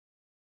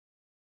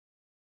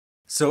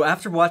So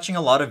after watching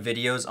a lot of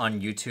videos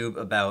on YouTube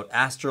about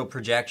astral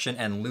projection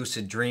and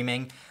lucid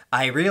dreaming,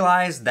 I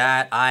realized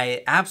that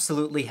I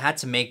absolutely had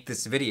to make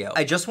this video.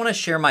 I just want to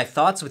share my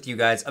thoughts with you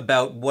guys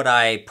about what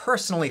I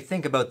personally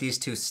think about these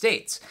two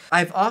states.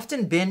 I've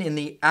often been in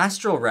the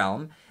astral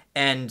realm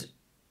and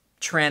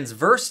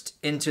transversed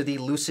into the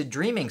lucid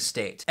dreaming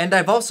state. And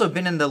I've also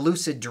been in the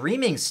lucid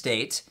dreaming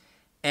state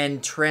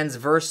and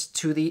transversed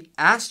to the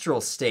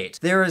astral state.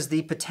 There is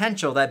the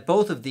potential that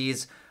both of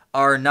these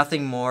are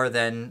nothing more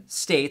than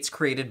states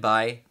created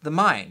by the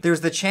mind.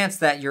 There's the chance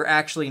that you're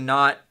actually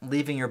not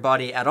leaving your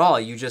body at all.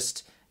 You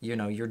just,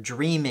 you're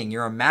dreaming,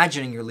 you're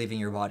imagining you're leaving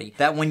your body.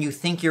 That when you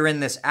think you're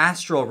in this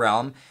astral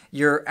realm,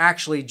 you're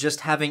actually just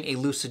having a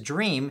lucid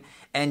dream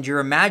and you're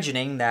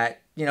imagining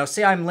that,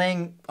 say I'm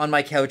laying on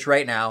my couch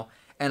right now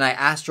and I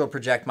astral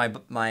project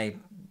my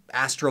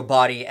astral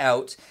body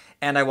out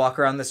and I walk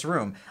around this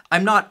room.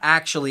 I'm not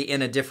actually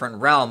in a different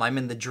realm. I'm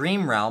in the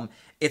dream realm.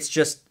 It's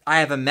just, I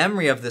have a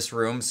memory of this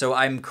room, so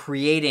I'm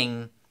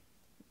creating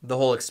the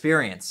whole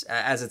experience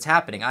as it's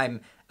happening.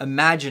 I'm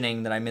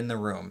imagining that I'm in the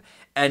room.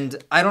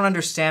 And I don't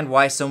understand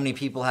why so many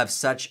people have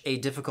such a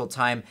difficult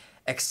time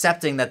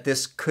accepting that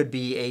this could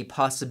be a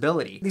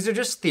possibility. These are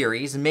just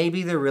theories.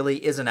 Maybe there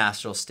really is an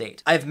astral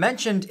state. I've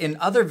mentioned in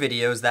other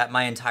videos that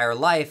my entire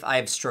life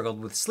I've struggled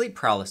with sleep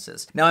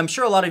paralysis. Now, I'm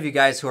sure a lot of you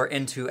guys who are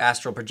into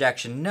astral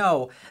projection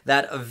know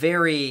that a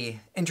very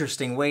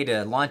interesting way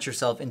to launch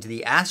yourself into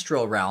the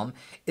astral realm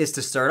is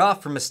to start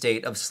off from a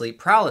state of sleep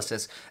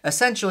paralysis.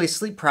 Essentially,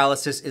 sleep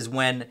paralysis is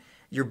when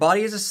your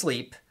body is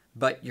asleep,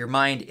 but your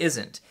mind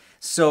isn't.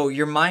 So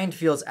your mind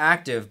feels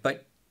active,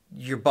 but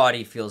your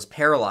body feels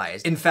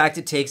paralyzed. In fact,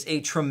 it takes a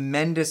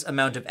tremendous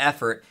amount of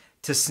effort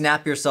to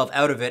snap yourself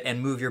out of it and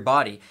move your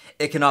body.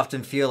 It can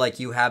often feel like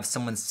you have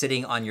someone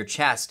sitting on your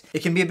chest.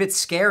 It can be a bit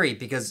scary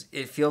because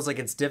it feels like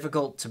it's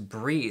difficult to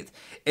breathe.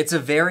 It's a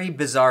very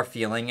bizarre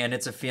feeling, and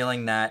it's a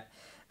feeling that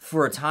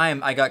for a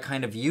time I got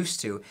kind of used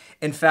to.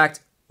 In fact,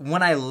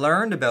 when I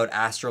learned about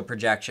astral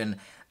projection,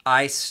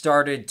 I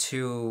started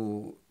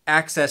to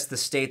access the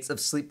states of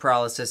sleep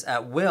paralysis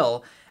at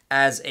will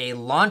as a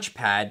launch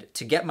pad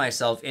to get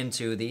myself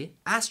into the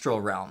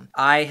astral realm.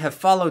 I have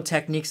followed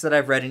techniques that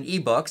I've read in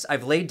ebooks.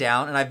 I've laid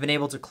down and I've been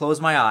able to close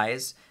my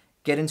eyes,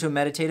 get into a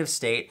meditative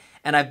state,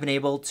 and I've been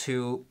able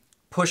to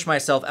push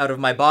myself out of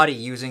my body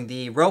using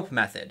the rope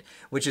method,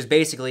 which is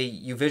basically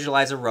you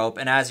visualize a rope,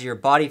 and as your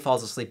body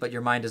falls asleep but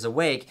your mind is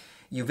awake,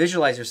 you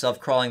visualize yourself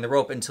crawling the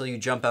rope until you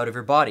jump out of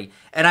your body.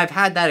 And I've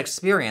had that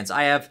experience.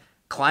 I have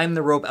climbed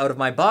the rope out of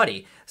my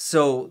body.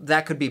 So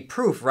that could be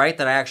proof, right,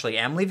 that I actually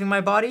am leaving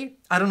my body?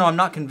 I don't know, I'm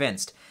not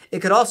convinced. It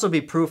could also be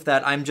proof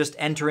that I'm just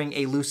entering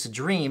a lucid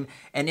dream,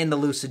 and in the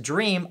lucid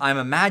dream, I'm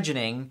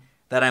imagining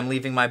that I'm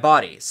leaving my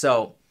body.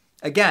 So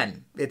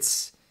again,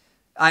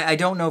 I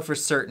don't know for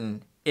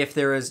certain if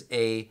there is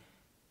a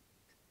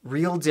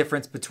real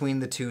difference between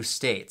the two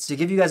states. To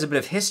give you guys a bit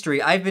of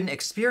history, I've been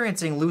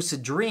experiencing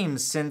lucid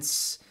dreams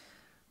since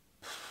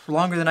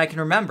longer than I can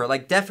remember,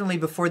 like definitely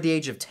before the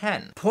age of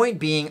 10. Point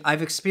being,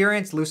 I've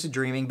experienced lucid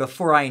dreaming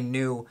before I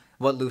knew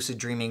what lucid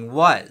dreaming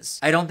was.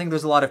 I don't think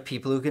there's a lot of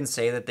people who can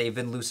say that they've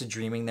been lucid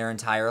dreaming their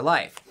entire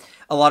life.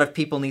 A lot of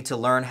people need to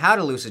learn how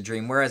to lucid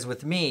dream, whereas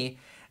with me,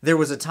 there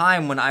was a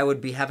time when I would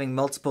be having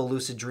multiple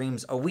lucid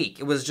dreams a week.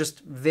 It was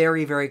just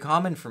very, very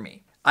common for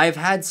me. I've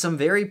had some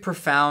very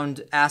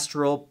profound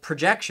astral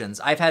projections.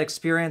 I've had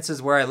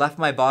experiences where I left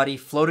my body,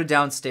 floated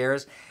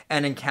downstairs,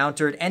 and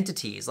encountered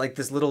entities, like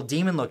this little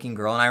demon-looking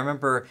girl, and I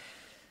remember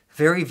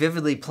very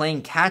vividly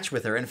playing catch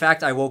with her. In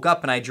fact, I woke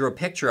up and I drew a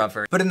picture of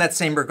her. But in that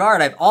same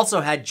regard, I've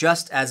also had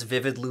just as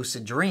vivid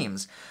lucid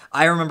dreams.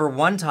 I remember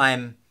one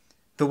time,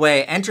 the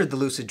way I entered the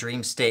lucid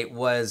dream state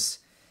was,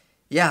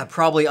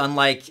 probably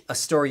unlike a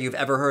story you've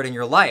ever heard in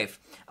your life.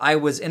 I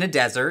was in a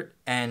desert,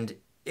 and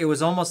it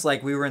was almost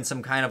like we were in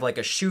some kind of like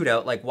a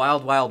shootout, like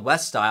Wild Wild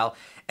West style,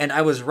 and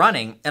I was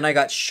running, and I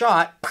got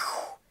shot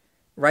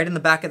right in the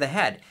back of the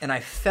head. And I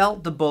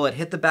felt the bullet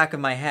hit the back of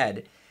my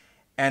head,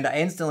 and I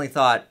instantly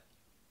thought,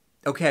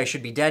 okay, I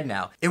should be dead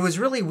now. It was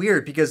really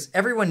weird because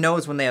everyone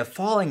knows when they have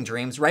falling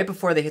dreams, right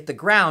before they hit the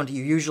ground,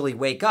 you usually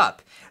wake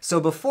up. So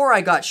before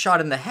I got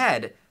shot in the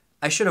head,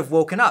 I should have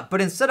woken up.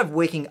 But instead of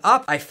waking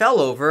up, I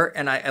fell over,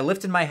 and I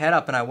lifted my head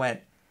up, and I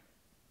went,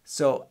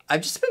 so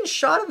I've just been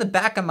shot in the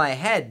back of my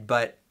head,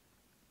 but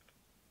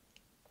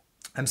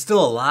I'm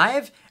still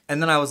alive?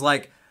 And then I was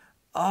like,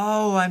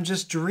 oh, I'm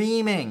just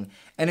dreaming.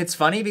 And it's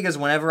funny because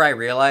whenever I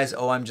realize,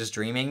 oh, I'm just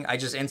dreaming, I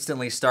just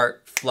instantly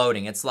start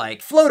floating. It's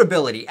like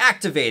floatability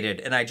activated.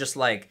 And I just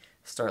like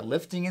start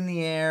lifting in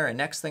the air. And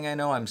next thing I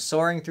know, I'm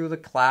soaring through the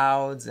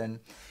clouds.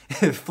 And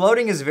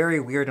floating is very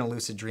weird in a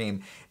lucid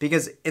dream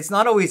because it's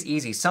not always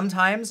easy.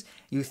 Sometimes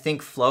you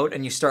think float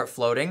and you start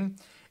floating.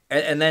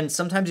 And then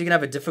sometimes you can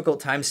have a difficult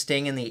time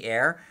staying in the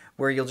air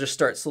where you'll just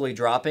start slowly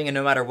dropping, and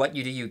no matter what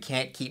you do, you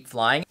can't keep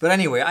flying. But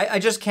anyway, I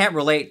just can't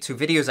relate to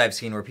videos I've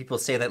seen where people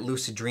say that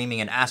lucid dreaming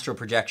and astral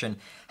projection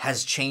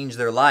has changed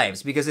their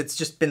lives, because it's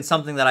just been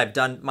something that I've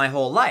done my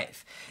whole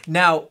life.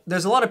 Now,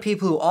 there's a lot of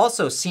people who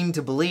also seem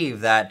to believe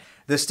that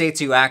the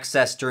states you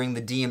access during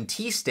the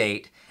DMT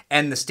state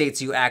and the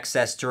states you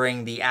access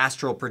during the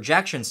astral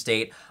projection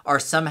state are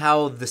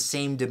somehow the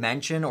same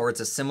dimension or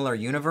it's a similar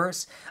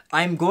universe.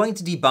 I'm going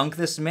to debunk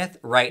this myth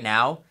right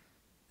now.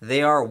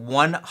 They are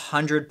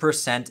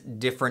 100%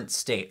 different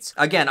states.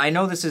 Again, I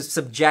know this is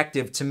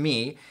subjective to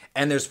me,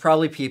 and there's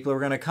probably people who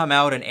are gonna come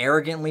out and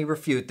arrogantly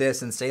refute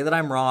this and say that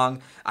I'm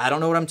wrong. I don't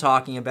know what I'm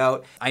talking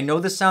about. I know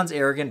this sounds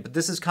arrogant, but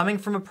this is coming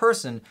from a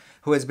person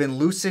who has been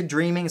lucid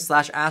dreaming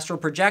 / astral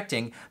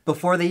projecting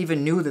before they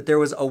even knew that there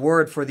was a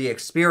word for the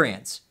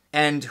experience,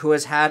 and who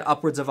has had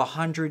upwards of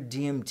 100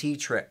 DMT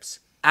trips.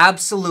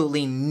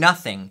 Absolutely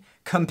nothing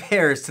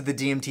compares to the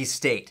DMT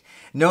state.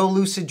 No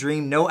lucid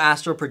dream, no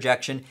astral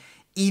projection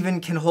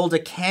even can hold a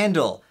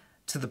candle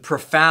to the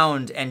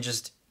profound and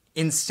just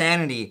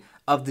insanity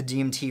of the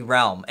DMT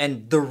realm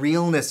and the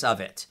realness of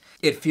it.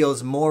 It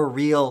feels more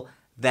real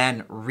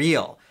than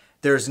real.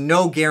 There's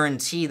no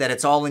guarantee that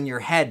it's all in your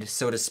head,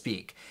 so to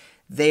speak.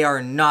 They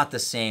are not the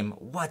same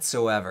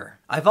whatsoever.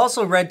 I've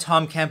also read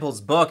Tom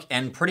Campbell's book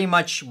and pretty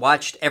much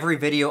watched every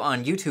video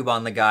on YouTube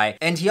on the guy,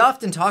 and he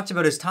often talked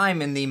about his time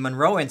in the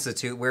Monroe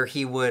Institute where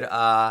he would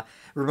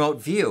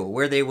remote view,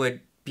 where they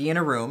would be in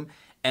a room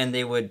and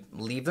they would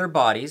leave their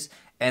bodies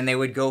and they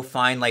would go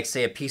find, like,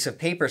 say, a piece of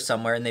paper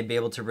somewhere and they'd be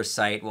able to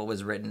recite what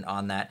was written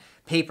on that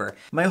paper.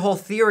 My whole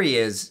theory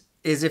is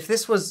if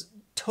this was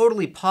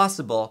totally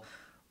possible,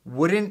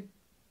 wouldn't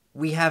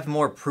we have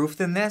more proof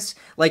than this?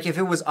 Like, if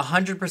it was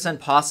 100%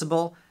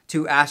 possible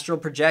to astral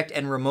project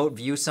and remote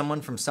view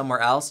someone from somewhere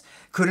else,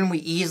 couldn't we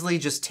easily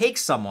just take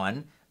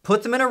someone,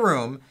 put them in a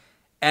room,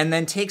 and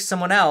then take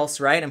someone else,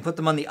 right, and put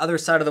them on the other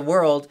side of the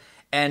world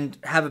and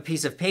have a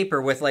piece of paper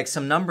with like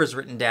some numbers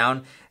written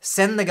down,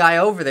 send the guy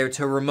over there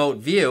to remote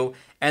view,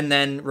 and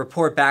then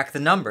report back the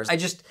numbers? I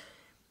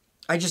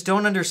just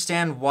don't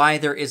understand why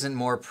there isn't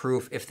more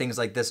proof if things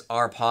like this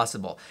are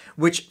possible,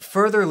 which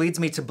further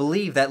leads me to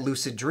believe that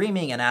lucid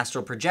dreaming and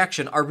astral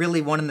projection are really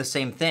one and the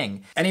same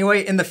thing.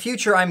 Anyway, in the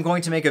future, I'm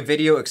going to make a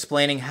video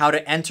explaining how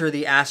to enter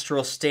the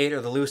astral state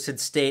or the lucid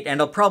state, and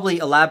I'll probably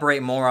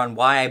elaborate more on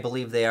why I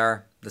believe they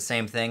are the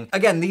same thing.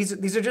 Again,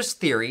 these are just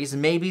theories.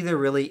 Maybe there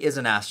really is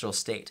an astral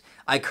state.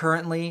 I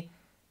currently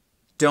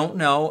don't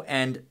know,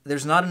 and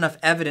there's not enough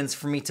evidence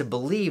for me to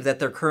believe that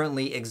there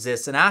currently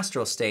exists an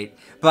astral state.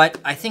 But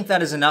I think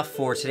that is enough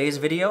for today's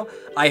video.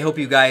 I hope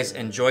you guys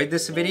enjoyed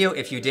this video.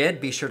 If you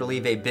did, be sure to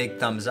leave a big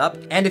thumbs up.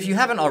 And if you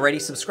haven't already,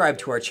 subscribe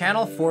to our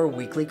channel for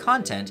weekly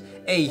content.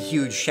 A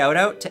huge shout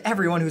out to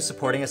everyone who's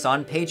supporting us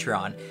on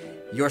Patreon.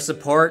 Your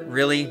support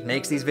really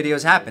makes these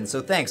videos happen, so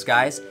thanks,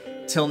 guys.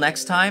 Till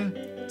next time,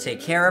 take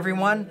care,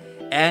 everyone.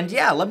 And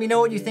yeah, let me know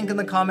what you think in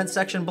the comments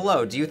section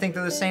below. Do you think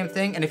they're the same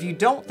thing? And if you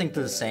don't think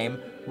they're the same,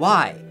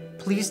 why?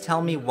 Please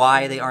tell me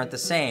why they aren't the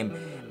same.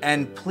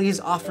 And please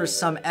offer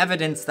some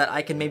evidence that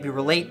I can maybe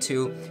relate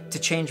to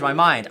change my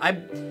mind.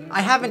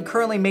 I haven't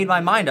currently made my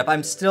mind up.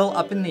 I'm still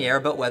up in the air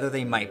about whether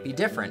they might be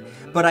different.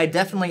 But I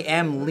definitely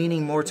am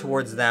leaning more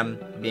towards them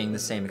being the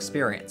same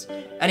experience.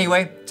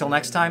 Anyway, till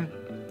next time,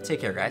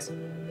 take care, guys.